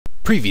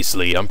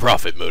Previously on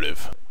Profit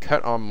Motive.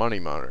 Cut on money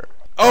monitor.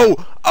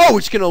 Oh! Oh!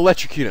 It's gonna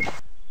electrocute him.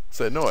 What's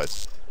that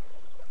noise?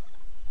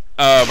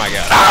 Oh my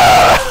god.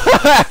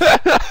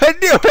 I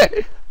knew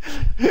it!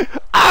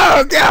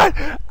 Oh god!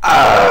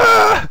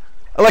 I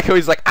like how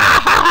he's like,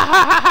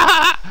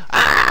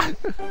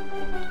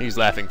 He's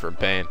laughing from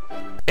pain.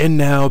 And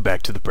now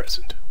back to the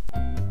present.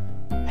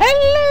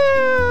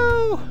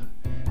 Hello!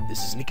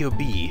 This is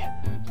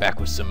NicoB, back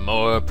with some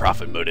more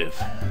Profit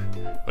Motive.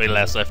 When we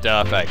last left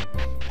off, I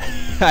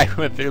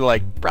went through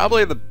like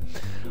probably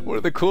one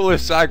of the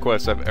coolest side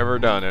quests I've ever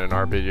done in an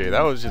RPG.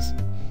 That was just,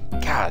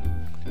 God,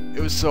 it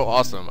was so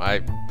awesome.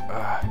 I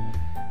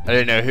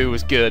didn't know who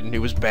was good and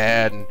who was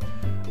bad, and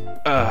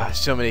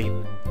so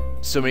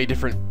many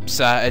different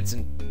sides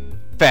and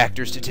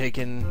factors to take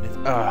in.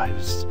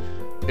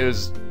 It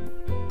was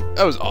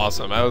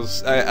awesome. I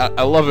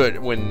love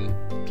it when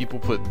people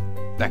put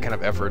that kind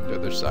of effort into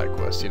their side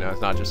quests. You know,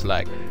 it's not just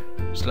like,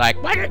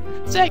 what?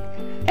 It's like,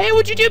 hey,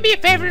 would you do me a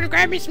favor and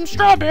grab me some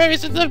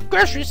strawberries at the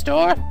grocery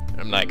store?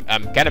 I'm like,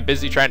 I'm kind of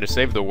busy trying to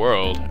save the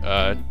world.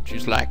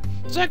 She's like,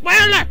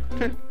 well,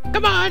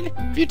 come on,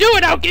 if you do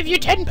it, I'll give you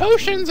 10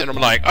 potions. And I'm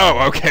like,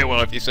 oh, okay,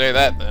 well, if you say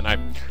that, then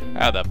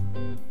how the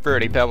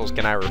fruity pebbles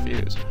can I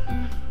refuse?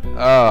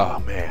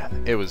 Oh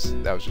man, that was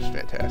just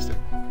fantastic.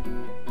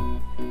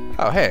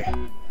 Oh hey,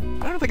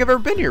 I don't think I've ever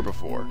been here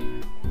before.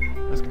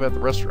 Ask about the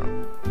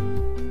restaurant.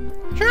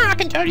 Sure, I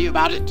can tell you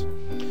about it.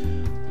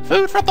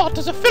 Food for Thought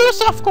is a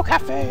philosophical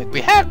cafe.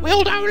 We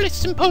hold hourly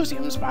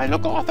symposiums by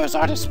local authors,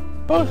 artists,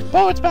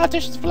 poets,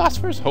 politicians,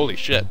 philosophers. Holy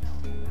shit.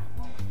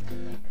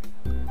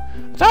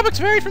 The topics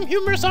vary from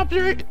humorous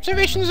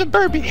observations of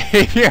bird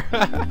behavior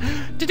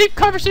to deep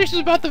conversations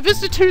about the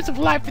vicissitudes of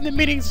life and the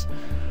meanings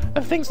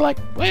of things like,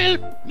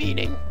 well,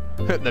 meaning.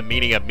 The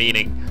meaning of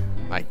meaning.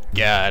 My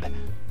god.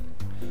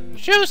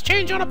 Shows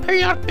change on a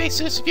periodic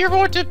basis. If you ever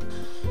want to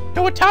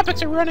know what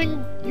topics are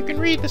running, you can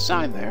read the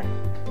sign there.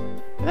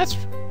 And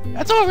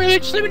that's all really.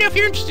 Just let me know if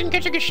you're interested in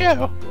catching a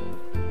show.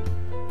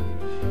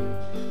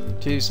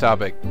 Today's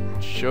topic,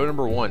 show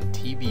number 1,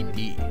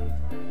 TBD.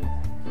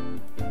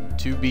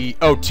 To be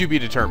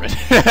determined.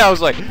 I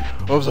was like,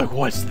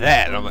 what's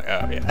that? And I'm like,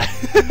 oh yeah.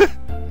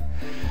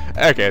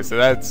 Okay, so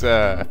that's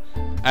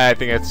I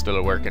think that's still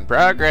a work in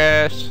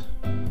progress.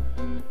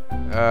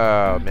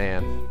 Oh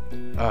man.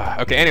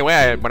 Okay,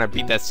 anyway, when I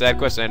beat that side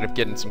quest, I ended up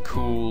getting some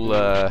cool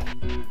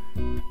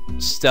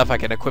stuff I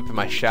can equip in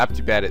my shop.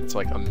 Too bad it's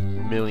like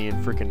 $1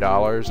 million freaking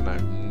dollars, and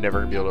I'm never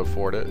gonna be able to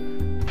afford it.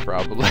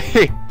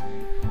 Probably.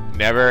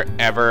 Never,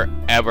 ever,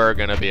 ever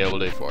gonna be able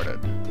to afford it.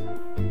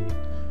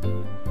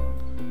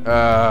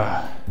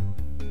 Oh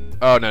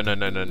no,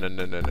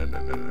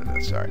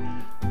 sorry.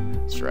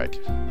 That's right.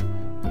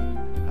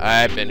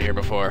 I've been here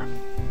before.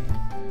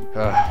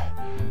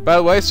 By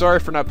the way, sorry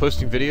for not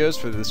posting videos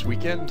for this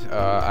weekend.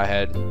 I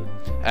had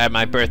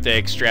my birthday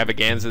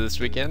extravaganza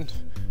this weekend.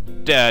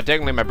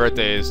 Technically my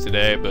birthday is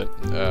today, but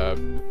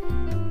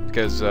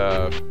because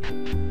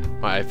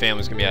my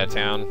family's gonna be out of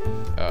town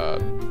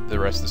the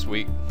rest of this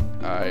week,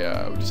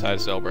 I decided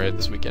to celebrate it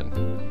this weekend.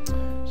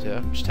 So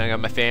just hanging out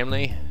with my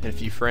family and a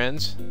few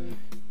friends.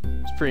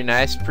 It's pretty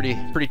nice,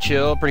 pretty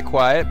chill, pretty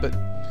quiet, but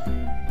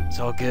it's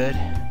all good.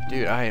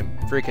 Dude, I'm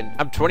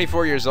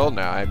 24 years old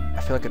now. I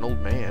feel like an old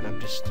man.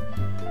 I'm just,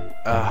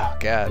 oh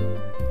god,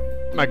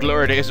 my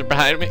glory days are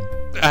behind me.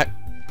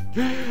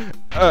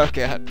 Oh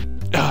god.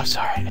 Oh,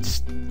 sorry.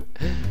 It's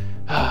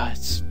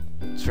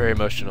very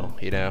emotional,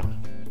 you know.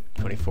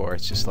 24.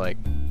 It's just like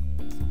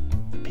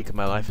the peak of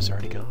my life is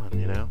already gone,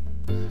 you know.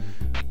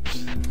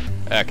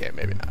 Okay,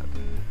 maybe not.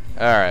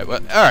 All right.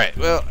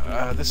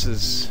 Well, this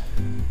is.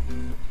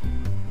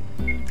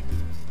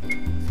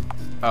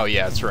 Oh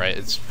yeah, that's right.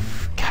 It's.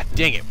 God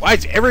dang it! Why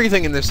is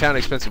everything in this town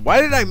expensive?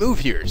 Why did I move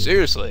here?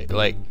 Seriously,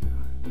 like.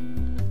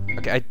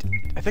 Okay,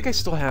 I think I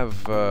still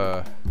have.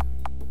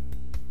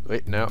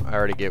 Wait, no, I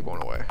already gave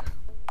one away.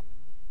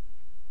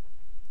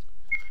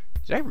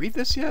 Did I read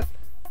this yet?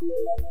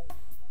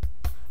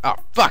 Oh,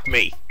 fuck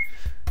me!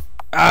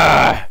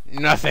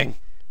 Nothing.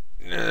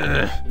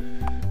 Ugh.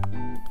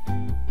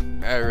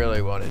 I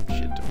really wanted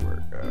shit to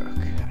work. Oh,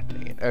 god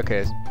dang it.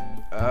 Okay,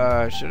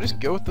 should I just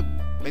go with the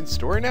main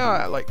story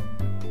now?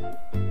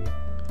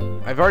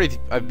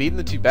 I've beaten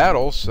the 2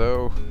 battles,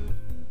 so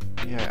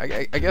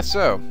yeah, I guess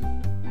so.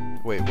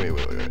 Wait.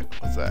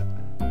 What's that?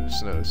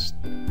 Just noticed.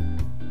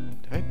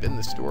 Have I been in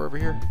the store over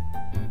here?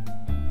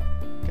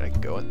 Can I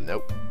go in?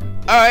 Nope.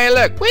 Oh, hey,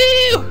 look!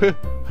 Woo!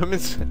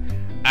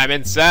 I'm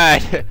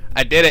inside.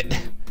 I did it.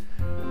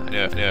 I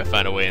know if I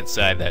find a way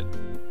inside that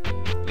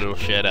little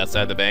shed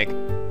outside the bank.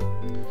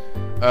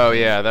 Oh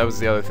yeah, that was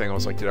the other thing. I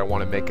was like, did I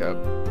want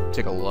to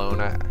take a loan?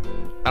 I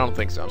don't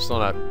think so. I'm still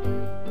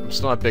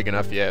not big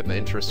enough yet, and the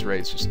interest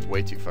rate is just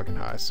way too fucking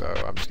high. So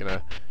I'm just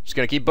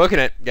gonna keep booking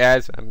it,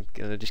 guys. I'm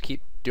gonna just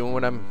keep doing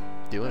what I'm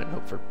doing and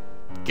hope for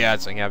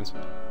God something happens.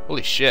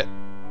 Holy shit.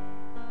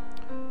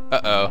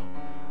 Uh-oh.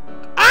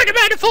 I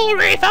demand a full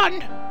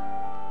refund!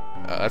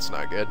 Oh, that's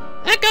not good.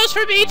 That goes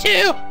for me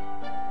too!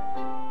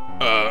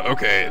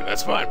 Okay,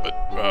 that's fine, but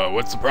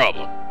what's the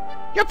problem?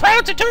 Your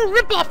product's a total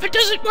ripoff. It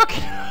doesn't work.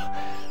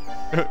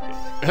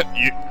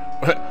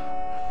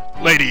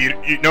 Lady,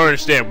 you don't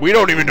understand. We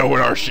don't even know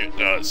what our shit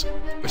does.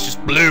 It's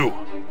just blue.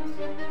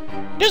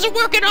 Doesn't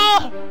work at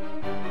all.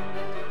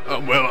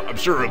 Well, I'm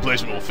sure a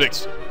replacement will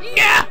fix it.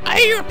 Yeah, I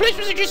hear your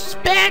replacements are just as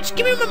bad. Just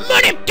give me my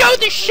money. I'm done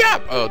with this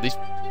shop. Oh,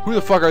 who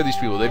the fuck are these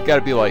people? They've got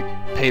to be, like,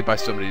 paid by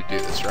somebody to do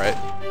this, right?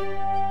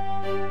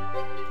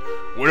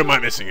 What am I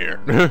missing here?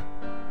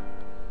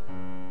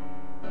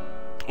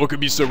 What could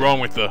be so wrong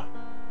with the...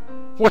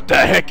 What the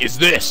heck is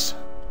this?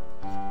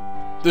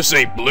 This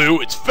ain't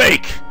blue, it's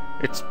fake!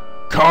 It's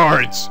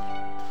cards!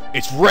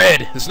 It's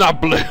red, it's not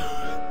blue!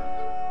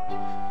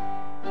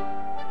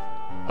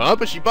 Huh?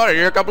 But she bought it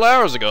here a couple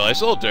hours ago. I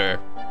sold to her.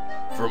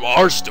 From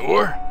our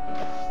store?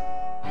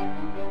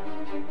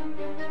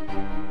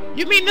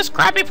 You mean this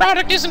crappy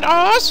product isn't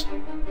ours?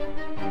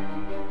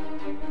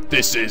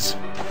 This is...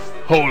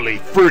 Holy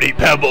fruity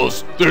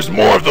pebbles! There's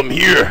more of them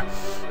here!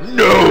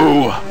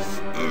 No!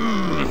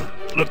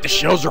 Look, the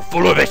shelves are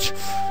full of it!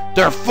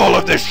 They're full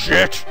of this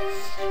shit!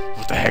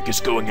 What the heck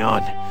is going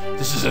on?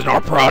 This isn't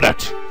our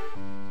product!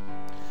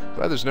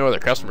 Glad there's no other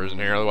customers in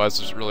here, otherwise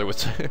this really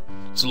what's...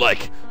 It's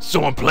like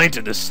someone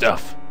planted this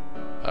stuff.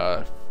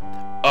 Oh,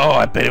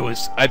 I bet it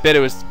was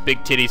Big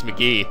Titties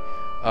McGee.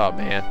 Oh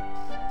man.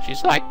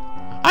 She's like,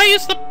 I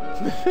used the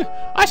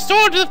I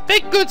stored the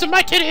fake goods in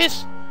my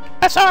titties.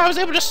 That's how I was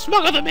able to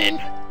smuggle them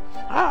in.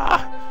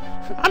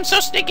 I'm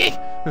so stinky.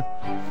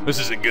 This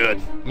isn't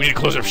good. We need to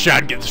close up shop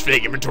and get this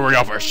fake inventory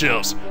off our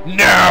shelves.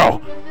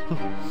 Now!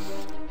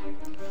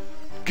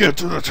 Get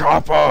to the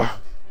chopper!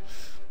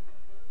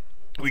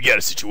 We got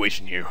a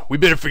situation here. We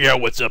better figure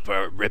out what's up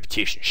our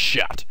reputation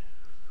shot.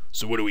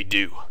 So what do we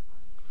do?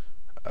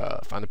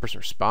 Find the person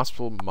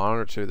responsible,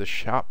 monitor the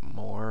shop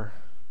more.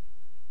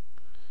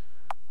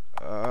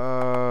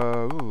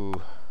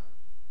 Ooh.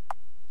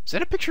 Is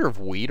that a picture of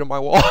weed on my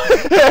wall?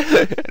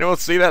 Anyone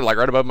see that, like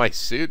right above my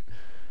suit?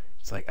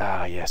 It's like,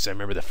 ah, yes, I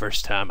remember the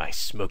first time I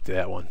smoked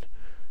that one.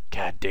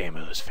 God damn,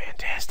 it was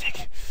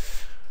fantastic.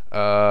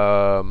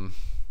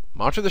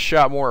 Monitor the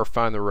shop more or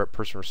find the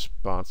person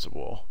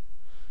responsible.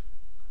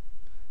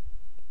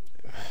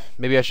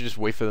 Maybe I should just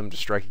wait for them to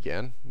strike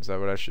again. Is that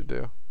what I should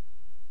do?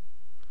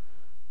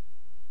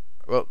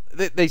 Well,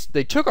 they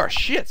took our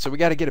shit, so we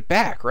got to get it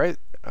back, right?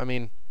 I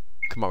mean,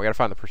 come on, we got to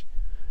find the person.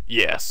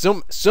 Yeah,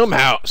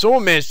 somehow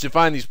someone managed to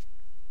find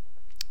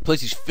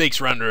place these fakes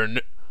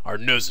around our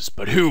noses,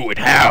 but who and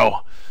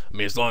how? I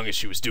mean, as long as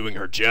she was doing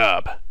her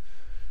job.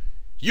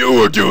 You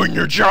were doing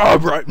your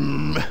job, right?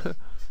 Come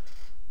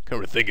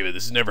to think of it,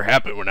 this has never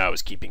happened when I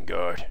was keeping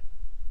guard.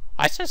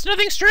 I sense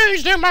nothing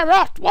strange during my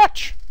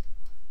watch.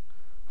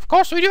 Of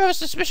course, we do have a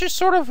suspicious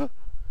sort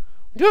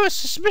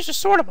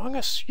among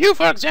us. You,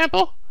 for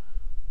example.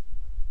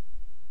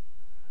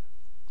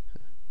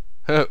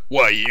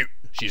 Why, you?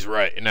 She's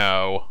right.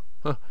 No.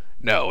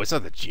 No, it's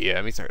not the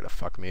GM. He's not gonna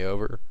fuck me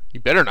over. You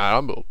better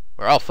not,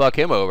 or I'll fuck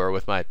him over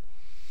with my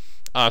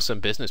awesome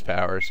business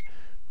powers.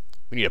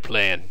 We need a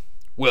plan.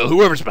 Well,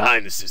 whoever's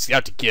behind this is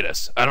out to get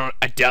us. I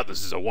doubt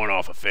this is a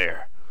one-off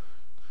affair.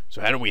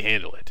 So how do we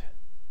handle it?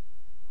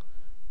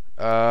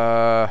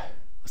 Let's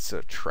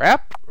set a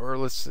trap, or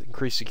let's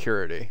increase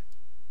security.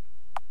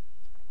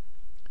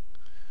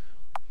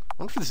 I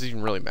wonder if this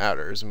even really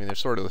matters. I mean, they're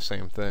sort of the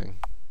same thing.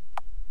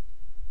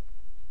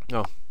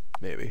 Oh,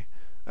 maybe.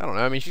 I don't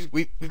know. I mean,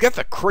 we've got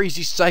the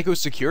crazy psycho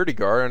security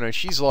guard, and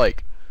she's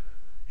like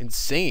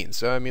insane.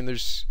 So I mean,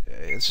 let's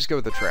just go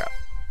with the trap.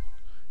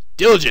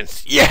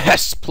 Diligence,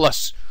 yes,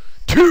 +2.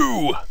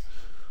 The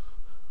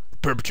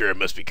perpetrator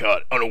must be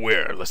caught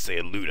unaware lest they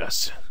elude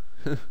us.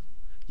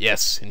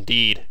 Yes,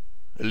 indeed,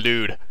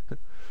 elude.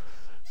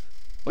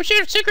 We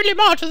should secretly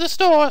monitor the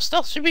store.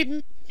 Stealth should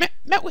be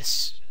met with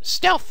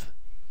stealth.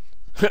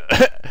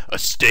 A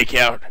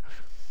stakeout.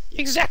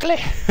 Exactly.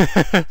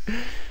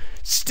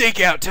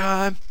 Stakeout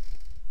time.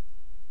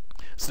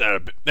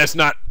 That's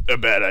not a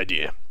bad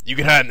idea. You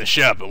can hide in the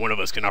shop, and one of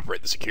us can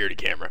operate the security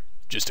camera,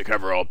 just to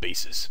cover all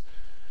bases.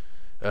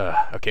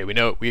 Okay, we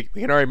know we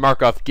can already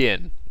mark off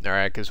Gin, all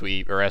right, because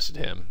we arrested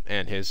him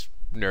and his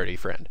nerdy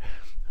friend.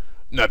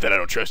 Not that I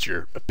don't trust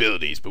your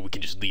abilities, but we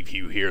can just leave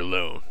you here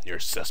alone. You're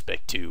a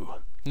suspect too.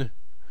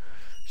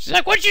 She's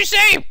like, "What'd you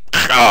say?"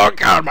 Oh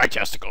God, my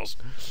testicles.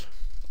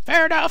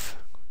 Fair enough.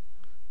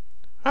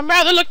 I'm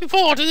rather looking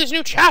forward to this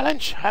new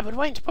challenge. I've been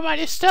waiting to put my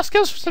new stealth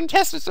skills for some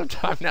tests for some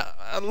time now.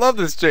 I love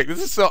this chick.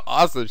 This is so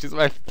awesome. She's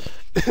my...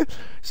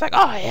 It's like,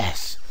 oh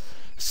yes.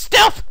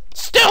 Stealth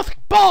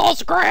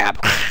balls grab.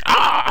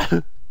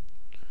 Ah.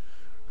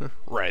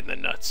 Right in the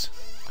nuts.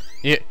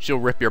 Yeah, she'll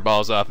rip your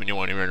balls off and you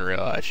won't even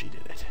realize she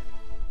did it.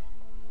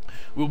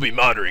 We'll be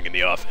monitoring in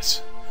the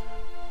office.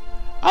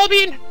 I'll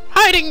be in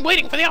hiding,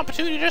 waiting for the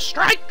opportunity to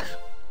strike.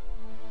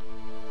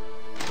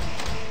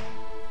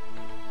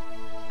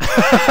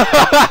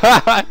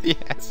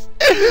 Yes.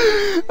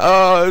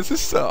 Oh, this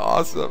is so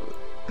awesome.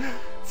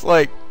 It's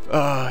like,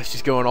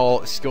 she's going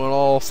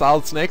all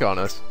Solid Snake on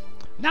us.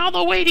 Now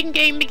the waiting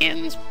game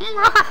begins.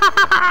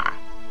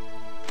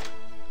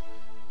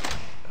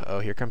 Oh,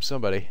 here comes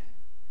somebody.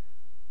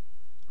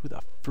 Who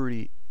the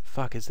fruity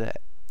fuck is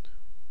that?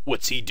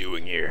 What's he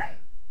doing here?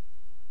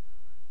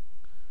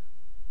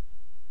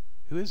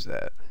 Who is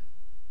that?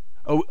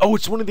 Oh,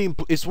 it's one of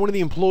the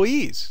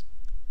employees,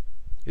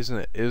 isn't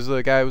it? It was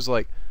the guy who was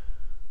like,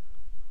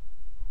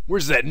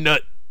 Where's that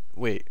nut?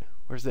 wait,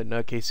 where's that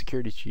nutcase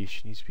security chief?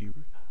 She needs to be.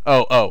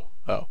 Oh,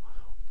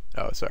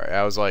 sorry.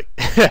 I was like,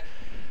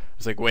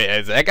 wait,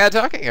 is that guy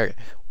talking? Okay.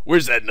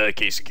 Where's that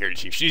nutcase security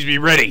chief? She needs to be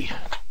ready.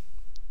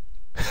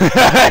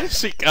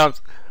 She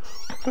comes.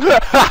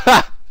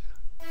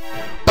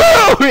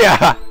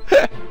 Booyah!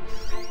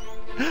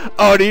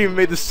 Oh, it even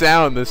made the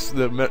sound.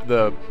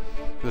 The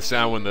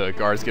sound when the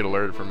guards get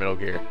alerted for Metal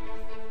Gear.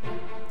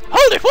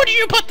 Hold it! What do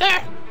you put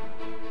there?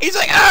 He's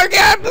like, oh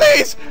God,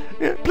 please,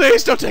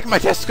 please don't take my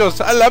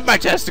testicles. I love my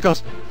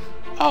testicles.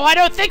 Oh, I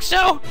don't think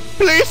so.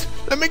 Please,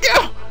 let me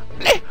go.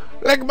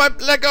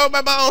 Let go of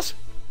my balls.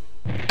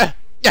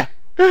 Yeah.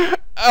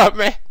 Oh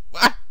man,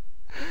 what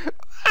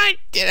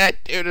did I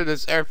do to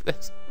deserve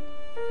this?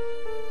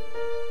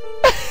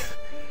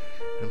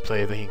 And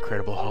play the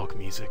Incredible Hulk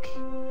music.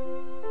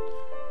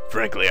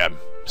 Frankly, I'm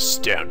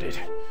astounded.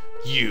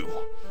 You.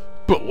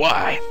 But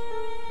why?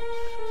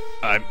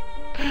 I'm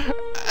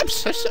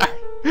so sorry.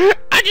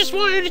 I just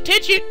wanted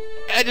attention.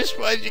 I just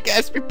wanted you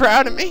guys to be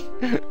proud of me.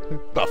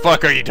 The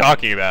fuck are you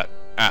talking about?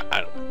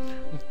 I don't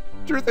know.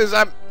 Truth is,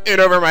 I'm in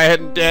over my head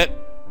in debt.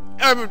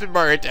 I moved to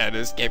Morgantown to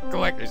escape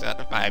collectors out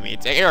to find me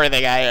and take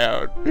everything I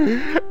own.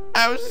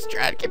 I was just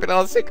trying to keep it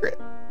all secret.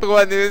 But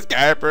one day this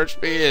guy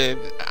approached me and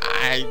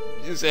I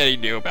just said he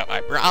knew about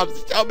my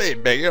problems. Tell me,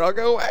 maybe it'll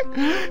go away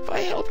if I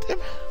helped him.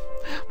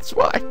 That's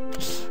why.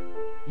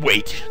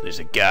 Wait, there's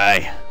a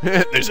guy.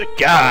 There's a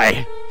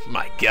guy.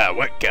 My God,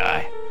 what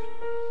guy?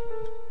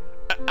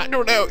 I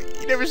don't know.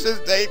 He never says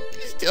his name. He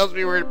just tells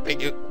me where to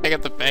pick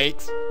up the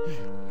fakes.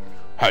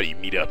 How do you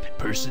meet up in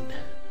person?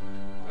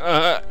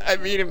 I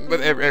meet him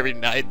with every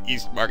night in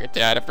East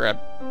Morgantown after I'm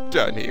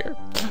done here.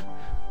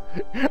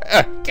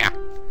 God.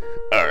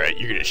 Alright,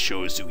 you're gonna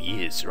show us who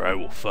he is, or I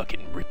will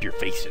fucking rip your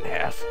face in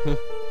half.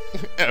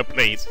 Oh,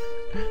 please.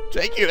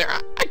 Take you there.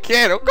 I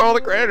can't. I'll call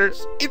the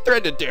creditors. He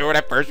threatened to do when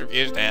I first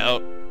refused to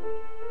help.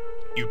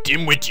 You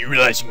dimwit, do you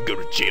realize you can go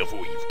to jail for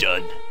what you've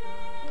done?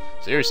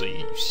 Seriously,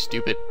 you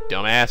stupid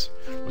dumbass.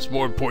 What's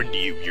more important to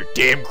you, your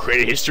damn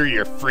credit history or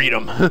your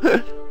freedom?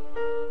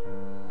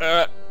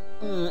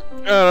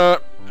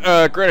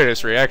 Credit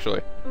history,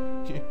 actually.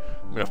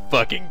 I'm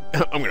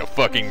gonna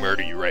fucking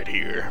murder you right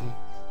here.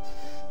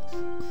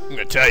 I'm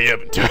gonna tie you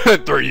up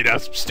and throw you down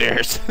some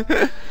stairs.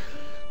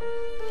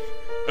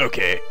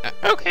 Okay.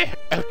 Okay,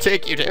 I'll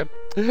take you down.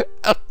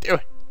 I'll do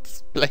it.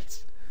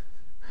 Please.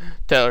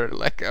 Tell her to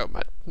let go of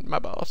my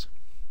balls.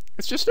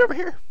 It's just over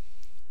here.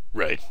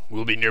 Right.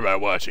 We'll be nearby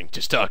watching.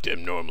 Just talk to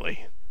him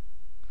normally.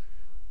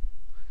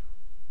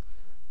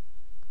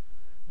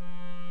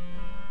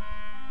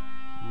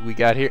 We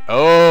got here.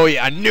 Oh,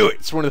 yeah, I knew it.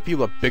 It's one of the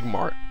people at Big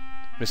Mart.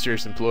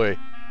 Mysterious employee.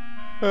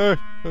 Hey,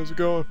 how's it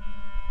going?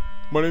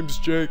 My name's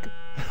Jake.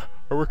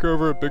 I work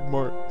over at Big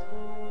Mart.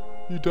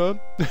 You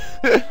done?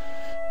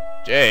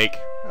 Jake?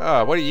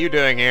 Oh, what are you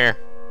doing here?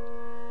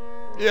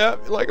 Yeah,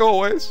 like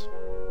always.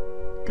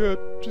 Good.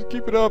 Just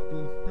keep it up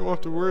and you won't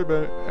have to worry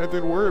about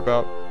anything to worry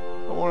about.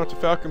 I won't have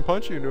to Falcon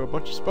punch you into a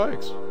bunch of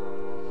spikes.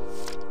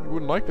 You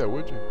wouldn't like that,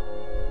 would you?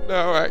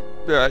 No, I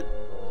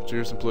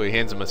Mysterious employee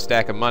hands him a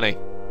stack of money.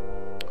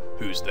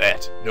 Who's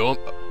that? No,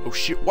 oh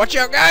shit, watch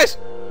out, guys!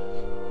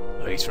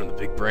 Oh, he's from the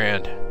big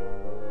brand.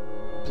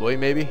 Employee,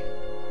 maybe?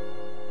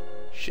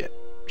 Shit.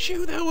 Shit,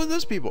 who the hell are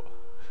those people?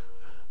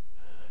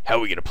 How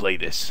are we gonna play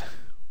this?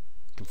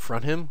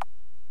 Confront him?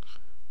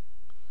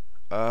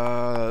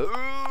 Well,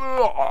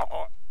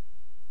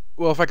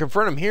 if I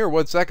confront him here,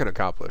 what's that gonna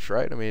accomplish,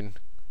 right? I mean,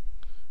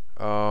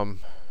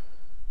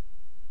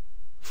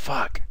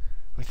 fuck.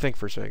 Let me think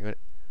for a second.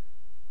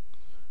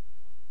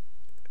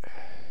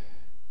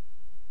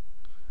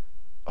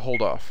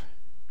 Hold off.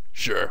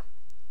 Sure.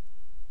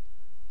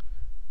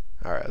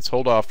 All right, let's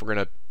hold off. We're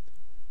gonna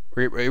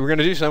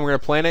do something. We're gonna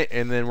plan it,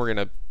 and then we're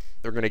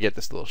gonna get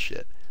this little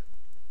shit.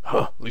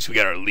 Huh? At least we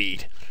got our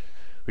lead.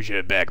 We should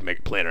head back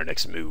and plan our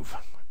next move.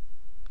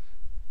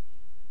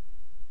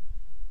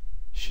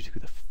 Shit, who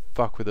the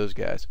fuck were those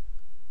guys?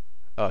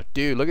 Oh,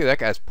 dude, look at that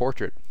guy's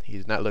portrait. He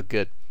does not look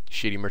good.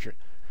 Shitty merchant.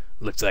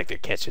 Looks like they're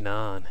catching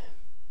on.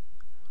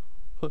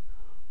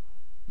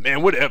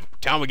 Man, whatever.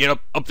 Time to get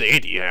up the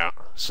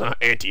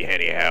ante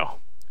anyhow.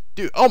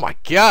 Dude, oh my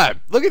god,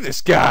 look at this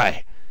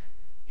guy.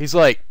 He's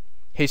like,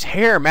 his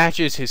hair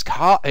matches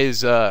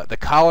the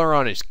collar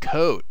on his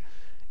coat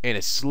and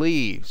his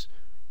sleeves.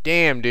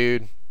 Damn,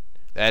 dude,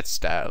 that's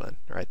styling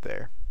right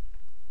there.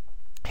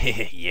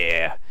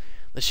 Yeah,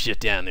 let's shut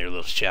down their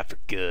little shop for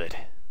good.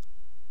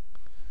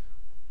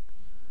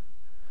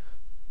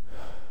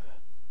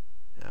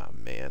 Oh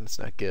man, that's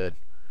not good.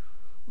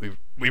 We've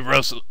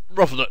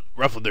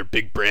ruffled their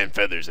big brand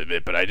feathers a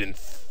bit, but I didn't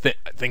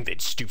think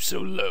they'd stoop so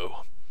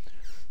low.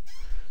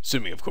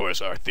 Assuming, of course,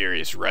 our theory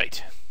is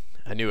right.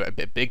 I knew it.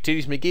 Big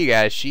Titties McGee,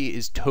 guys, she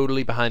is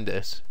totally behind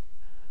this.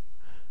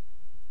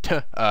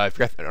 I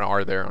forgot an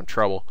R there on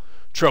trouble.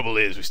 Trouble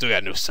is, we still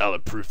got no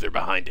solid proof they're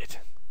behind it.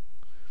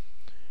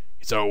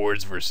 It's our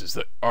word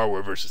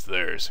versus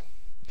theirs.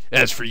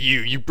 As for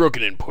you, you've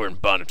broken an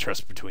important bond of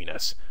trust between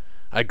us.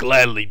 I'd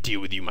gladly deal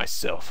with you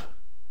myself.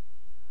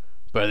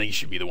 But I think you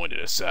should be the one to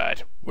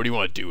decide. What do you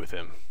want to do with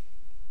him?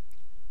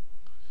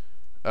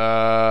 I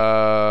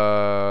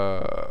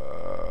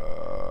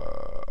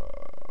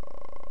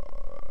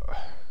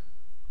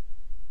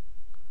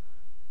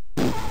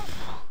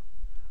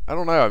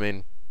don't know. I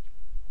mean,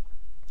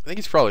 I think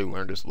he's probably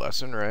learned his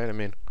lesson, right? I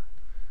mean,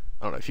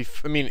 I don't know if he.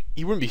 I mean,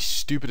 he wouldn't be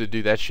stupid to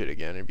do that shit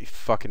again. He'd be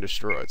fucking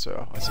destroyed.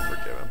 So I say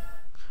forgive him.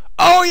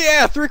 Oh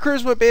yeah, 3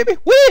 charisma, baby.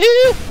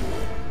 Woohoo!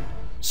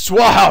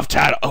 Suave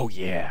title. Oh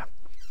yeah,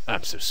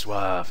 I'm so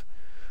suave.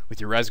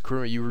 With your rise of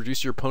charisma, you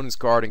reduce your opponent's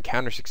guard and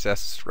counter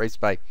success rates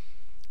by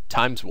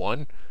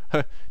 ×1.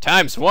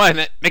 ×1?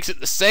 That makes it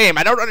the same.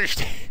 I don't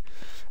understand.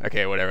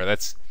 Okay, whatever.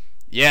 That's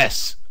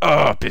yes.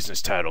 Oh,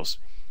 business titles.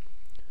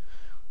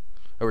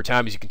 over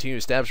time as you continue to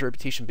establish a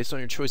reputation based on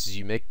your choices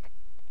you make,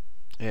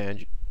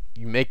 and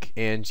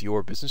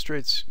your business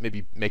traits.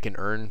 Maybe make and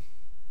earn,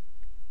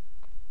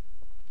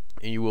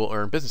 and you will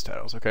earn business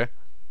titles. Okay.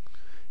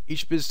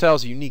 Each business title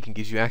is unique and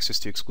gives you access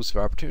to exclusive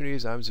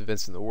opportunities, items,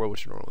 events in the world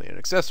which are normally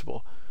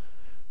inaccessible.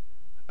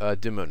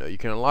 Demo note. You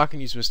can unlock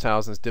and use business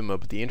tiles in this demo,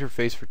 but the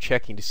interface for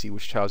checking to see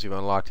which tiles you've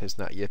unlocked has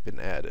not yet been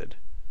added.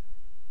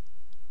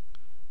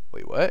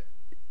 Wait, what?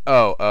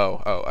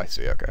 Oh, I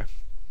see. Okay.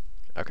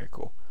 Okay,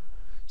 cool.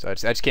 So I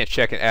just can't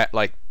check it at,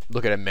 like,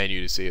 look at a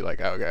menu to see,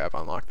 like, oh, okay, I've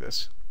unlocked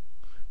this.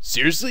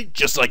 Seriously?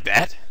 Just like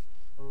that?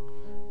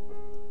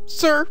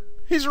 Sir,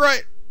 he's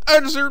right. I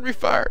deserve to be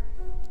fired.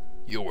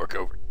 You'll work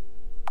over it.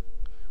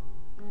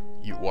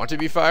 You want to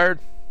be fired?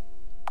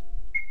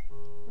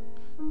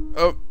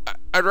 Oh,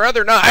 I'd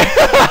rather not.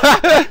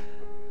 Get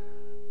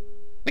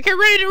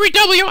ready to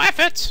redouble your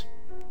efforts.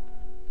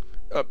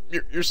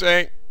 You're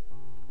saying?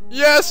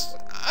 Yes,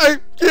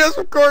 yes,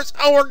 of course.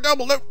 I'll work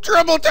double, no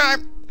trouble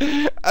time.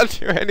 I'll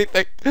do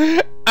anything.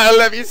 I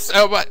love you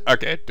so much.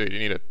 Okay, dude, you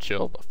need to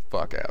chill the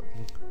fuck out.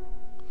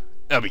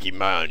 I'll be keeping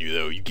my eye on you,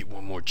 though. You get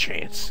one more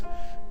chance.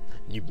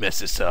 You mess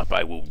this up,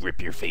 I will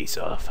rip your face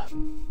off.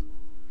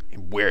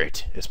 And wear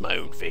it as my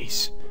own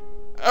face.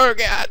 Oh,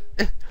 God.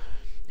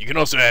 You can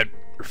also add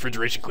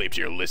refrigeration cleanup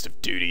to your list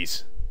of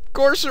duties. Of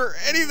course, sir.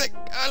 Anything.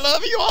 I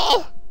love you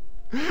all.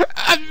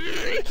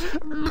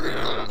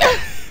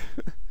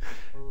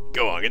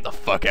 Go on, get the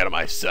fuck out of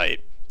my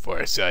sight before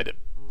I decide to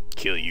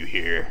kill you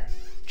here.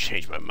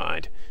 Change my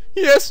mind.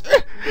 Yes,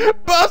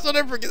 boss, I'll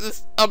never forget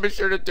this. I'll be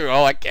sure to do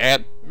all I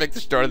can. Make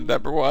the store the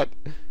 #1.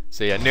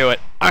 See, I knew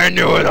it. I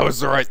knew it. That was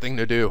the right thing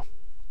to do.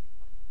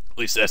 At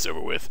least that's over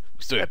with.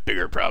 We still got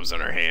bigger problems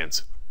on our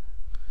hands.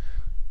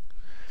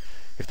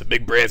 If the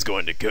big brand's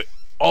going to get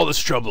all this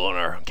trouble on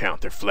our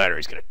account, their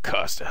flattery's going to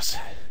cost us.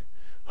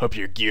 Hope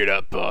you're geared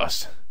up,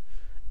 boss.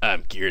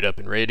 I'm geared up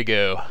and ready to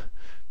go.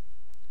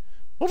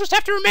 We'll just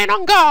have to remain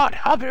on guard.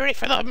 I'll be ready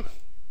for them.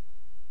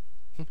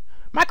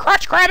 My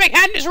crotch-grabbing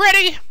hand is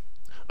ready.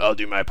 I'll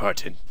do my part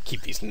to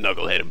keep these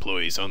knucklehead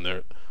employees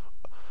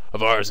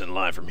of ours in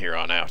line from here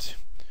on out.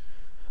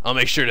 I'll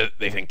make sure that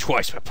they think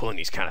twice about pulling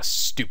these kind of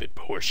stupid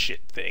horseshit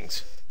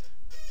things.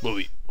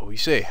 What we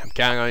say? I'm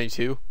counting on you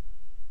two.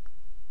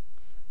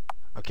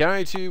 I'm counting on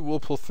you two. We'll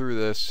pull through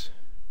this.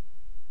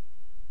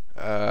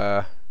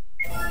 Luck.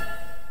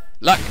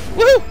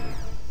 Woohoo!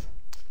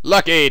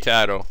 Lucky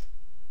title.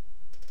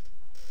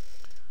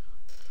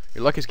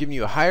 Your luck has given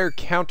you a higher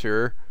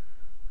counter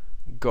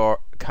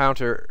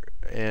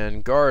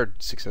and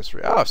guard success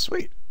rate. Oh,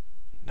 sweet.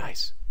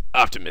 Nice.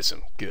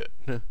 Optimism. Good.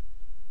 But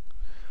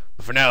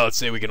for now, let's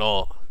say we can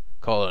all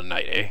call it a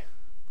night, eh?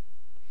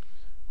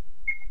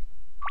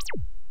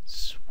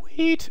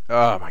 Sweet.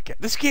 Oh my god.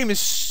 This game is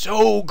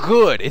so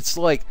good. It's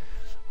like,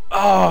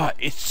 oh,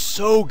 it's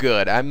so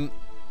good. I'm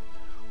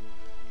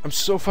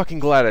so fucking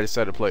glad I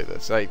decided to play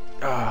this. Oh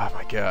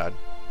my god.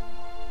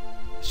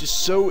 It's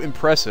just so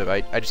impressive.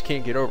 I just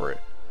can't get over it.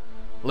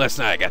 Last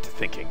night I got to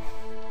thinking.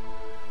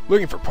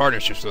 Looking for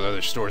partnerships with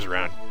other stores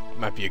around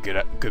might be a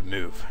good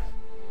move.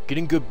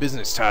 Getting good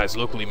business ties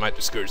locally might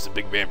discourage the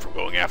big band from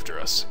going after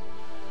us.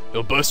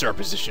 It'll boost our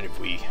position if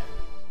we...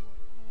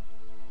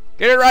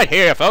 Get it right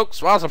here,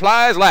 folks, while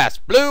supplies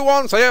last. Blue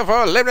on sale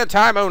for a limited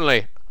time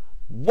only.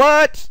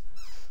 What?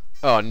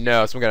 Oh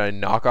no, someone got a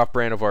knockoff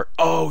brand of our...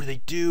 Oh,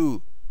 they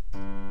do.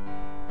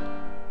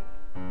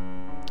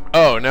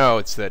 Oh no,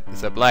 it's that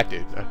black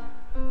dude.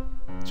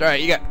 That's right,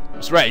 you got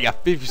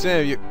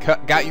 50% of you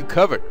got you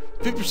covered.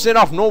 50%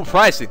 off normal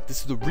pricing.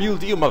 This is the real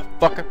deal,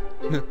 motherfucker.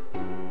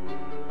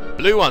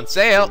 Blue on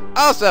sale.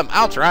 Awesome,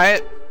 I'll try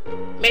it.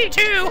 Me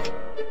too.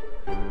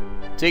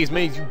 Take as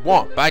many as you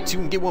want. Buy 2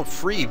 and get 1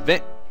 free.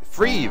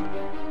 Free.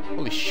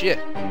 Holy shit.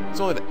 It's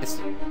only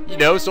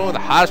the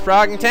hottest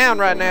product in town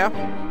right now.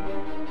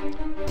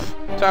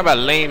 Talk about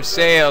lame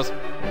sales.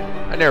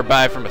 I never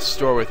buy from a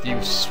store with you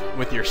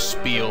with your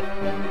spiel.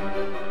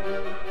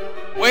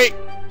 Wait.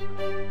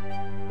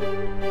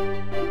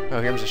 Oh,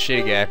 here's a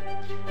shitty guy.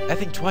 I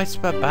think twice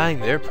about buying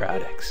their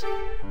products.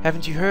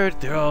 Haven't you heard?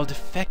 They're all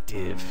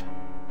defective.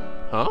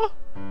 Huh?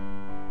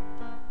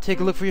 Take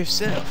a look for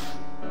yourself.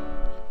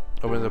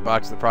 Open the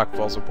box and the product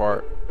falls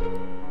apart.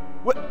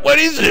 What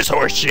is this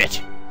horse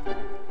shit?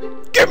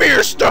 Give me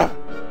your stuff!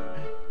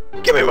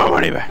 Give me my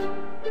money back!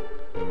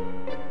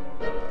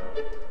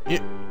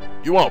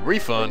 You want a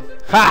refund?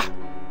 Ha!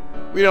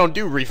 We don't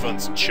do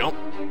refunds, chump.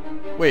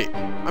 Wait,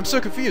 I'm so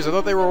confused. I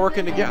thought they were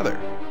working together.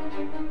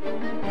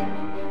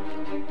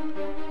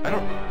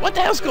 What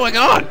the hell's going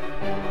on?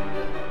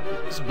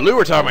 This blue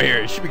we're talking about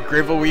here. You should be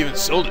grateful we even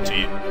sold it to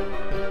you.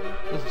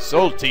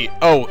 Sold it to you.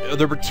 Oh,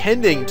 they're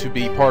pretending to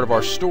be part of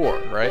our store,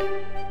 right?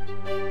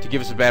 To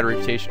give us a bad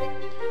reputation.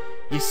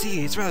 You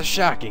see, it's rather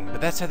shocking, but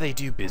that's how they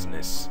do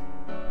business.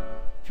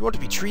 If you want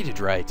to be treated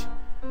right,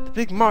 the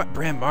big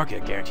brand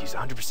market guarantees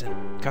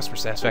 100% customer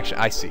satisfaction.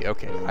 I see.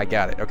 Okay, I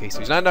got it. Okay, so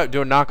he's not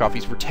doing knockoff.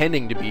 He's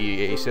pretending to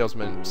be a sales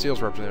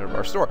representative of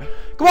our store.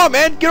 Come on,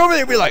 man, get over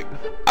there and be like,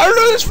 I don't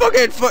know this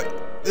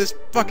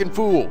fucking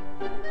fool.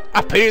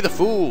 I pay the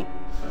fool.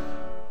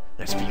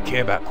 That's if you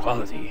care about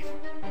quality.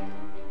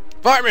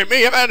 Fire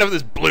me, I've had enough of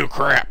this blue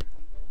crap.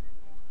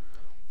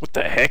 What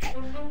the heck?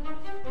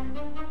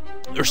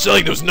 They're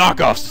selling those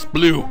knockoffs. This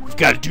blue. We've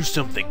got to do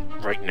something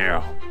right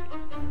now.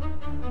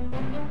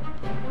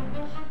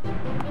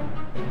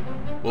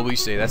 What will you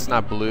say? That's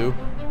not blue.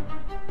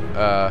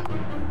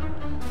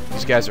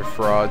 These guys are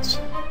frauds.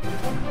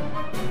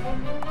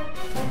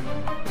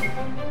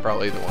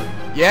 Probably the one.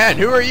 Yeah, and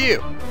who are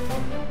you?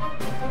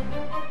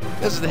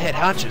 Those are the head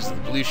honchos of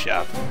the blue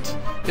shop.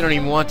 They don't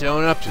even want to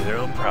own up to their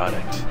own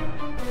product.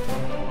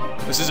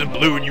 This isn't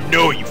blue and you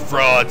know it, you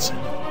frauds.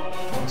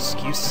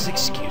 Excuses,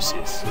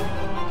 excuses.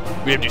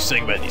 We have to do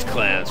something about these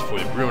clowns before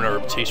they ruin our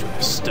reputation with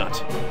this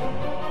stunt.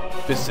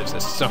 Businesses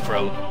have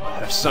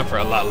sunk for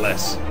a lot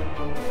less.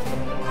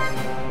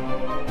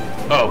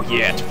 Oh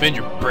yeah, defend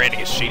your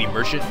branding as shady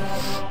merchant.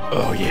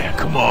 Oh yeah,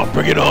 come on,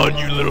 bring it on,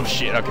 you little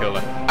shit. Okay, hold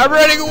on. I'm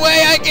running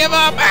away, I give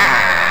up!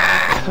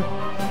 Ah!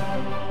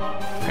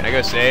 Can I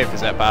go save?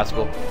 Is that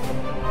possible?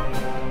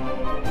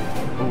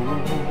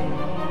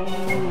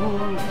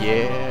 Ooh,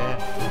 yeah.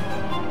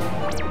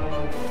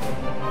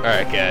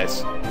 Alright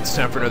guys, it's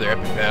time for another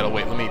epic battle.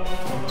 Wait, let me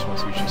just want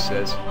to see what she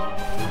says.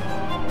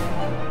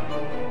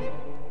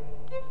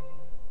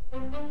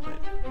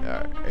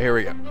 Alright, here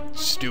we go.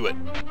 Let's do it.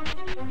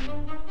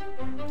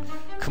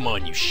 Come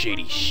on, you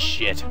shady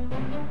shit.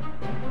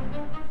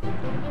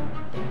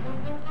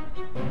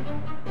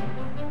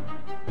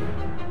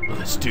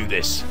 Let's do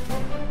this.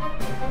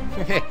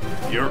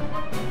 Your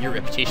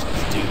reputation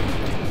is doomed.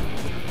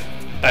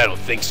 I don't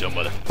think so,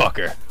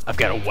 motherfucker. I've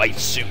got a white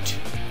suit.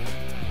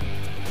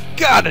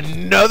 God,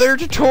 another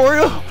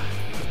tutorial?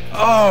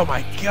 Oh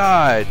my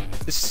god.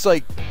 This is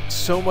like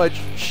so much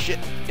shit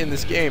in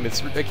this game.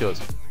 It's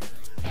ridiculous.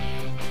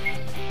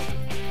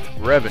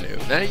 Revenue.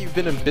 Now that you've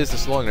been in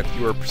business long enough,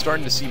 you are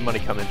starting to see money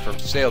come in from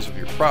sales of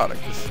your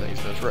product. This thing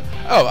is known for.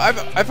 Oh,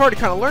 I've already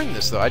kind of learned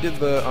this though. I did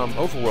the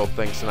overworld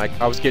things, and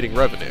I was getting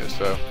revenue.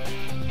 So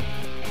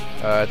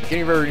at the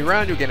beginning of every new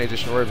round, you'll gain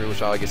additional revenue,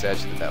 which I guess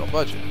adds to the battle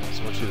budget.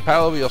 So once you do the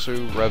battle level, you also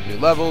revenue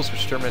levels,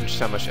 which determine just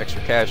how much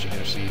extra cash you can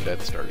receive at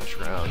the start of each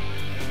round.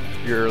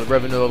 Your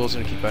revenue level is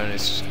going to keep by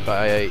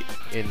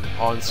an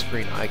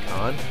on-screen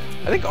icon.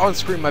 I think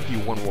on-screen might be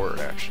one word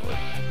actually,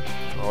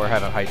 or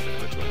have a hyphen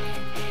in between.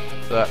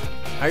 The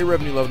higher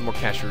revenue level, the more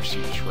cash you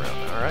receive each round.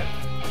 Alright?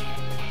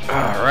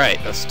 Alright,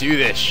 let's do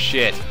this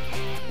shit.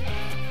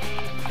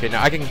 Okay,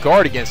 now I can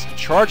guard against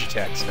charge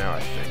attacks now,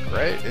 I think,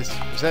 right? Is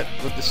that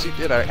what the suit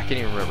did? I can't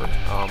even remember.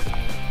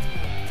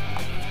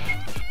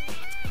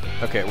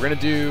 Okay, we're gonna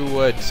do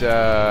what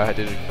I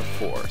did it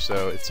before.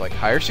 So it's like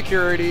higher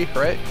security,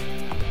 right?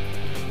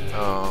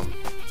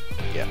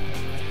 Yeah.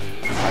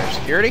 Higher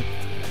security.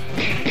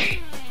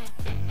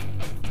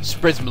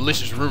 Spreads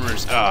malicious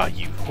rumors. Ah,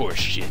 you horse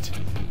shit.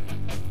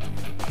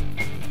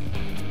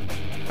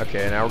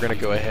 Okay, now we're gonna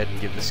go ahead and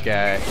give this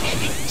guy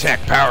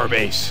attack power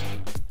base.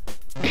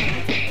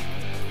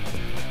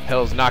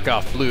 Hell's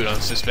knockoff blue to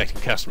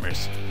unsuspecting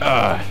customers.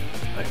 I'm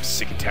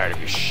sick and tired of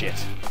your shit.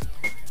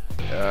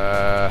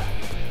 Let's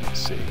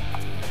see.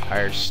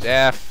 Higher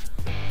staff,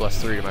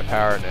 +3 to my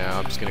power now.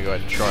 I'm just gonna go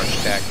ahead and charge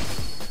attack.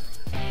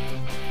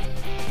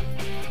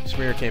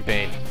 Smear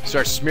campaign.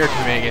 Start smear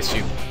campaign against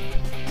you.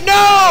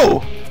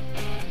 No!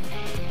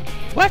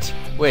 What?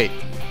 Wait.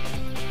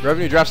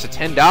 Revenue drops to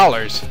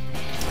 $10.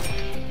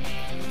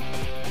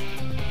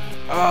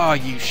 Oh,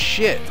 you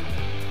shit.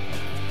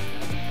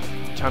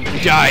 Time to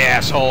die,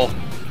 asshole.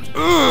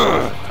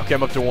 Ugh. Okay,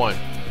 I'm up to 1.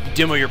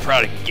 Demo your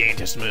product and gain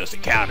testimonials to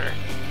counter.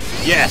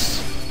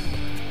 Yes.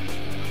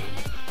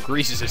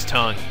 Greases his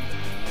tongue.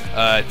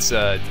 It's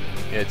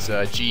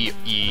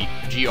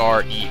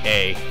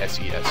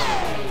G-R-E-A-S-E-S.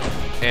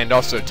 And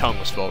also tongue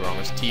was spelled wrong.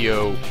 It's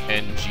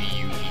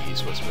T-O-N-G-U-E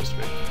is what's supposed to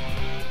be.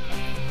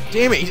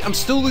 Damn it, I'm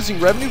still losing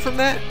revenue from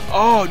that?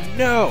 Oh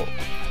no.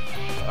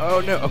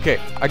 Oh no. Okay,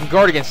 I can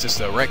guard against this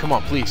though, right? Come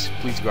on, please.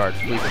 Please guard.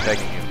 Please, I'm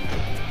begging you.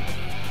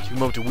 Take a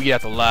moment to weed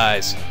out the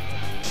lies.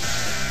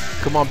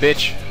 Come on,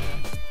 bitch.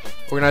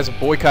 Organize a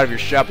boycott of your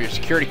shop. Your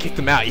security kick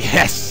them out.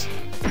 Yes!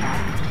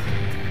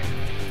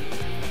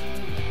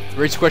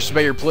 Raise questions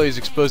about your employees,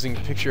 exposing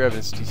picture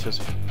evidence details.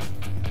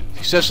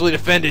 Successfully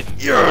defended.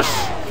 Yes!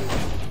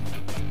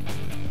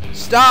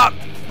 Stop!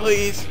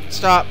 Please,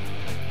 stop.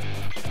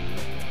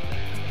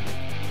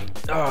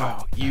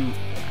 Oh, you...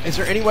 Is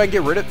there any way I can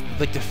get rid of...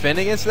 Like, defend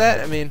against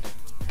that? I mean...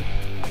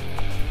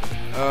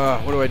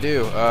 what do I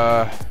do?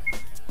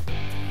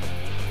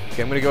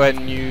 Okay, I'm gonna go ahead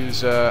and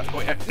use,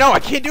 wait, no, I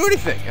can't do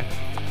anything!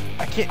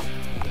 I can't...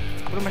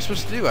 What am I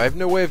supposed to do? I have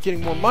no way of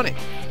getting more money.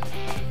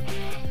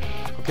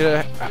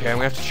 Okay, I'm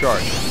gonna have to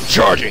charge.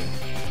 Charging!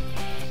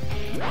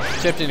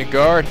 Attempting to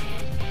guard.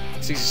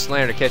 Seeks a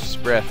slammer to catch his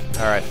breath.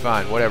 Alright,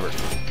 fine, whatever.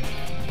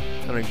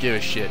 I don't even give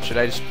a shit. Should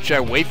I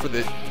wait for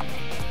the...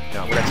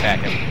 No, I'm gonna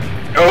attack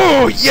him.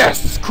 Oh,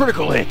 yes!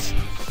 Critical hit!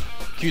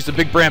 Accuse the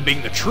big brand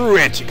being the true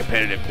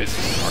anti-competitive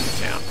business in Market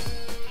Town.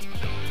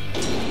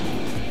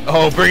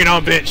 Oh, bring it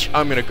on, bitch!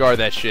 I'm gonna guard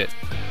that shit.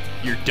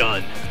 You're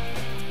done.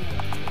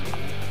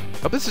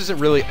 Oh, this isn't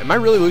really... Am I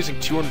really losing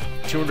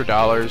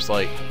 $200?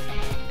 Like...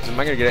 Because am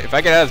I gonna get... If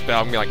I get out of this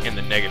battle, I'm gonna be like in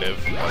the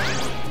negative.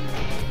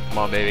 Come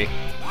on, baby.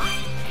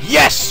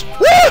 Yes!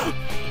 Woo!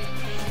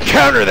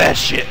 Counter that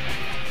shit!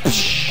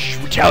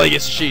 Psh, retaliate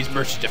against the Shady's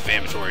merchant's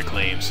defamatory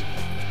claims.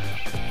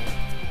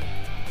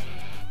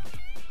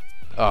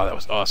 Oh, that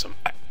was awesome.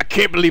 I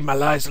can't believe my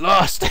lies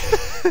lost.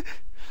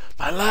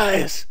 My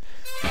lies.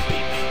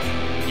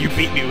 You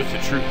beat me with the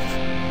truth.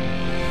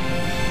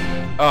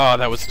 Oh,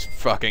 that was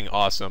fucking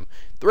awesome.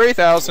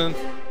 3,000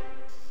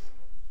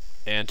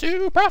 and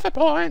 2 profit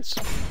points.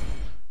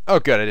 Oh,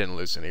 good. I didn't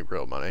lose any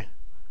real money.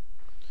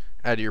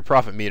 Add to your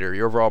profit meter.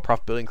 Your overall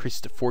profitability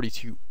increases to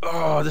 42.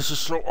 Oh, this is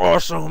so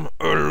awesome.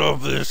 I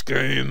love this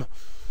game.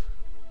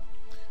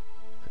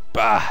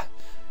 Bah.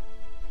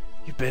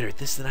 You're better at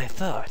this than I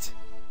thought.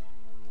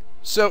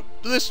 So,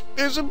 this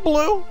isn't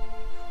blue?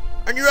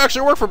 And you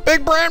actually work for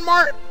Big Brand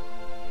Mart?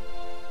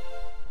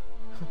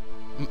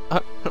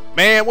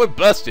 Man, we're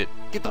busted.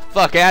 Get the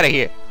fuck out of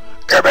here.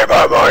 Give me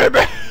my money,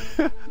 man.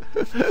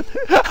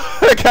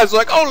 The guy's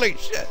like, holy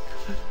shit.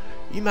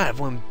 You might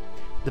have won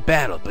the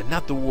battle, but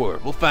not the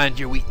war. We'll find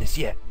your weakness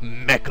yet,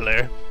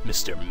 Meckler.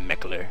 Mr.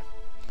 Meckler.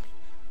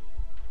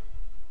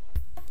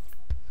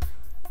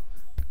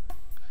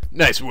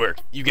 Nice work.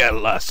 You got a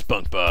lot of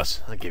spunk,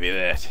 boss. I'll give you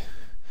that.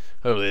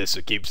 Hopefully this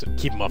will keep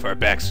them off our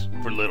backs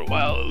for a little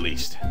while at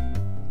least.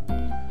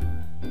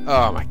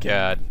 Oh my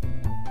god.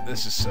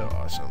 This is so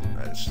awesome.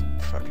 I just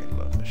fucking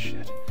love this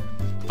shit.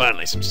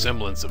 Finally, some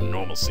semblance of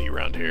normalcy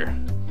around here.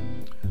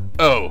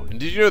 Oh, and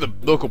did you know the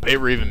local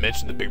paper even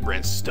mentioned the Big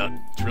Brand stunt?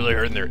 It's really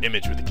hurting their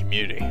image with the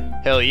community.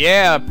 Hell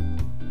yeah!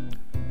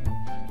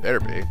 Better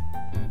be.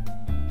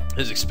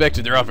 As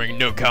expected, they're offering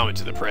no comment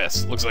to the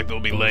press. Looks like they'll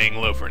be laying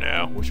low for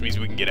now, which means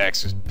we can get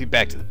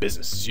back to the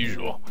business as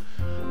usual.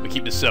 We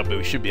keep this up, but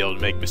we should be able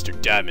to make Mr.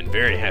 Diamond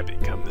very happy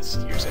to come this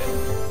year's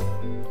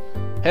end.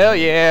 Hell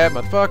yeah,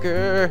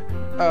 motherfucker!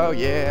 Oh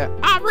yeah!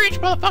 I'm rich,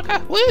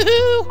 motherfucker!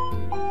 Woohoo!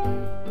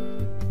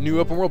 New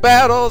open world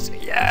battles!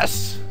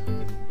 Yes!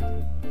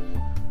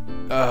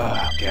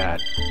 Oh god!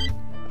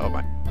 Oh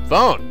my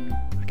phone!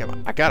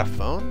 I got a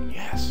phone?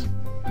 Yes.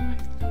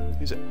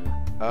 Who's it?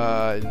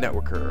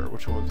 Networker.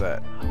 Which one was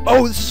that?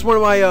 Oh, this is one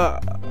of my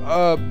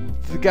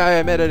the guy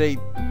I met at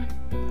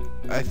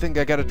I think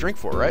I got a drink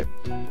for, right?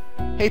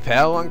 Hey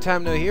pal, long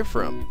time no hear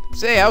from.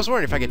 Say, I was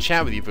wondering if I could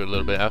chat with you for a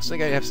little bit. I was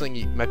thinking I have something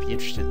you might be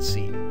interested in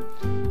seeing.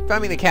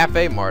 Find me in the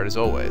Cafe Mart as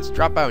always.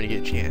 Drop by when you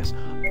get a chance.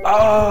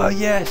 Oh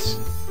yes!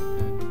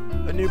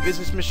 A new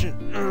business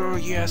mission. Oh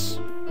yes.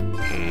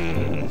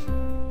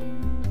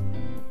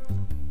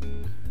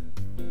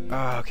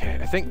 Okay,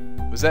 I think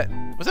was that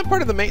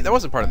part of the main? That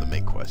wasn't part of the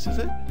main quest, is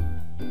it?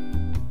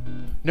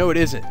 No, it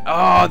isn't.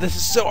 Oh, this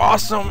is so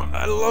awesome!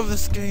 I love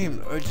this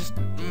game. I just.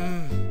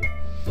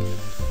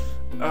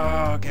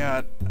 Oh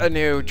god, I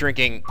knew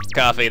drinking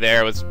coffee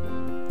there was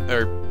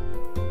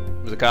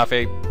it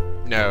coffee?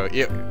 No,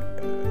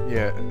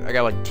 yeah, I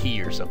got like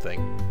tea or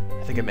something.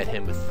 I think I met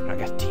him I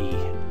got tea.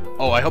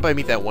 Oh, I hope I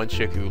meet that one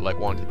chick who like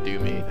wanted to do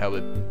me.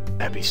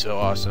 That'd be so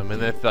awesome.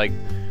 And then like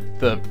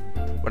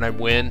when I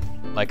win,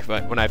 like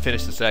when I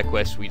finish the side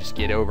quest, we just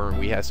get over and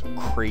we have some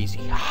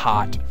crazy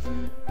hot,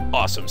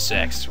 awesome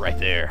sex right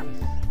there.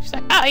 She's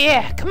like, oh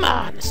yeah, come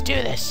on, let's do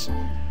this.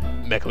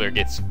 Meckler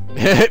gets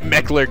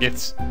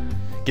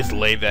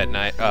laid that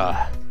night.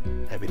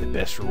 That'd be the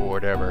best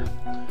reward ever.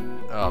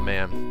 Oh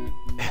man.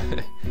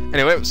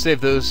 Anyway, we'll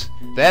save that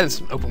and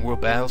some open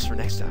world battles for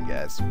next time,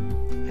 guys.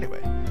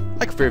 Anyway,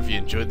 like a fair if you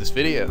enjoyed this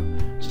video.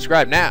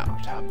 Subscribe now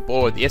to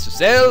aboard the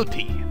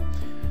SSLP.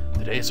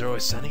 The days are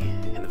always sunny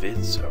and the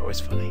vids are always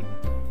funny.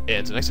 And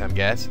until next time,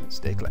 guys,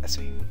 stay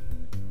classy.